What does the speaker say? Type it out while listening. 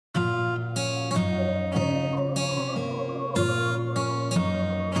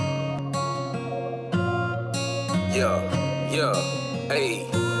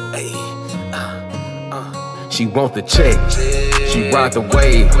She want the check, she ride the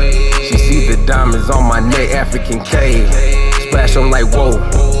wave. She see the diamonds on my neck, African cave. Splash on like whoa,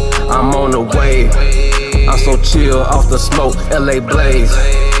 I'm on the wave. I'm so chill off the smoke, LA blaze,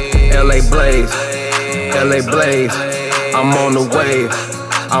 LA blaze, LA blaze. I'm on the wave,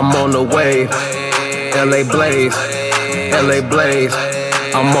 I'm on the wave. LA blaze, LA blaze.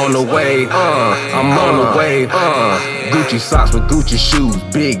 I'm on the wave, I'm on the wave, Gucci socks with Gucci shoes,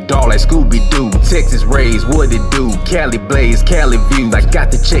 big dog like Scooby-Doo. Texas raised, what it do? Cali blaze, Cali views. I got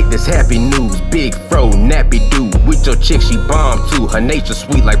the chick that's happy news, big fro, nappy dude. With your chick, she bomb too. Her nature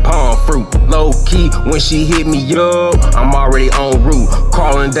sweet like palm fruit. Low key, when she hit me up, I'm already en route.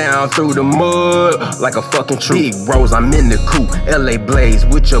 Crawling down through the mud like a fucking tree. Big rose, I'm in the coupe. LA blaze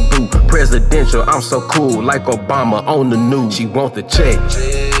with your boo. Presidential, I'm so cool like Obama on the news. She want the check,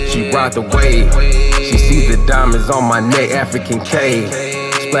 she ride the wave. She see the diamonds on my neck, African cave.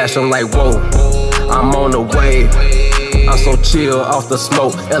 Splash on like whoa, I'm on the wave. I'm so chill off the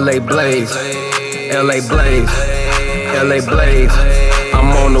smoke, LA blaze, LA blaze, LA blaze.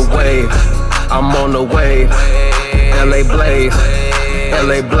 I'm on the wave, I'm on the wave. LA blaze,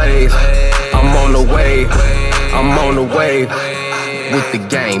 LA blaze. I'm on the wave, I'm on the wave. With the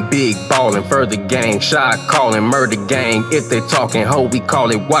gang, big ballin', further gang, shot callin', murder gang. If they talkin' ho, we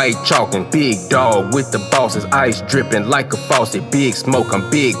call it white chalkin'. Big dog with the bosses, ice drippin' like a faucet. Big smoke, I'm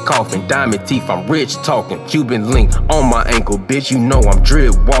big coughin', diamond teeth, I'm rich talkin'. Cuban link on my ankle, bitch, you know I'm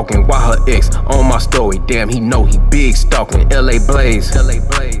drip walkin'. While her ex on my story, damn, he know he big stalkin'. LA blaze, LA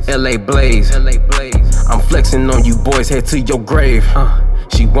blaze, LA blaze, LA blaze. I'm flexin' on you boys, head to your grave.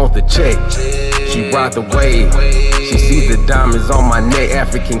 She want the check, she ride the wave. She see the diamonds on my neck,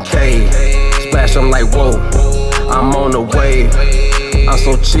 African cave. Splash, I'm like whoa, I'm on the wave. I'm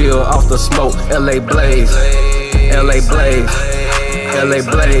so chill off the smoke, LA blaze, LA blaze, LA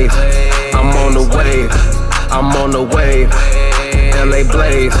blaze. I'm on the wave, I'm on the wave. LA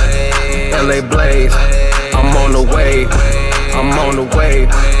blaze, LA blaze. I'm on the wave, I'm on the wave.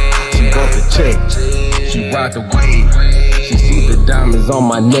 She want the check, she ride the wave. She see the diamonds on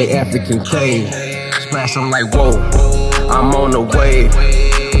my neck, African cave. Splash, I'm like whoa, I'm on the wave.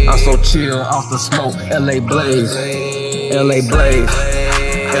 I'm so chill off the smoke, LA blaze, LA blaze,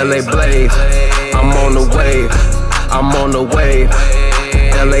 LA blaze. I'm on the wave, I'm on the wave.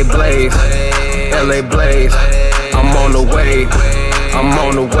 LA blaze, LA blaze. I'm on the wave, I'm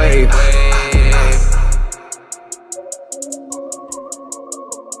on the wave.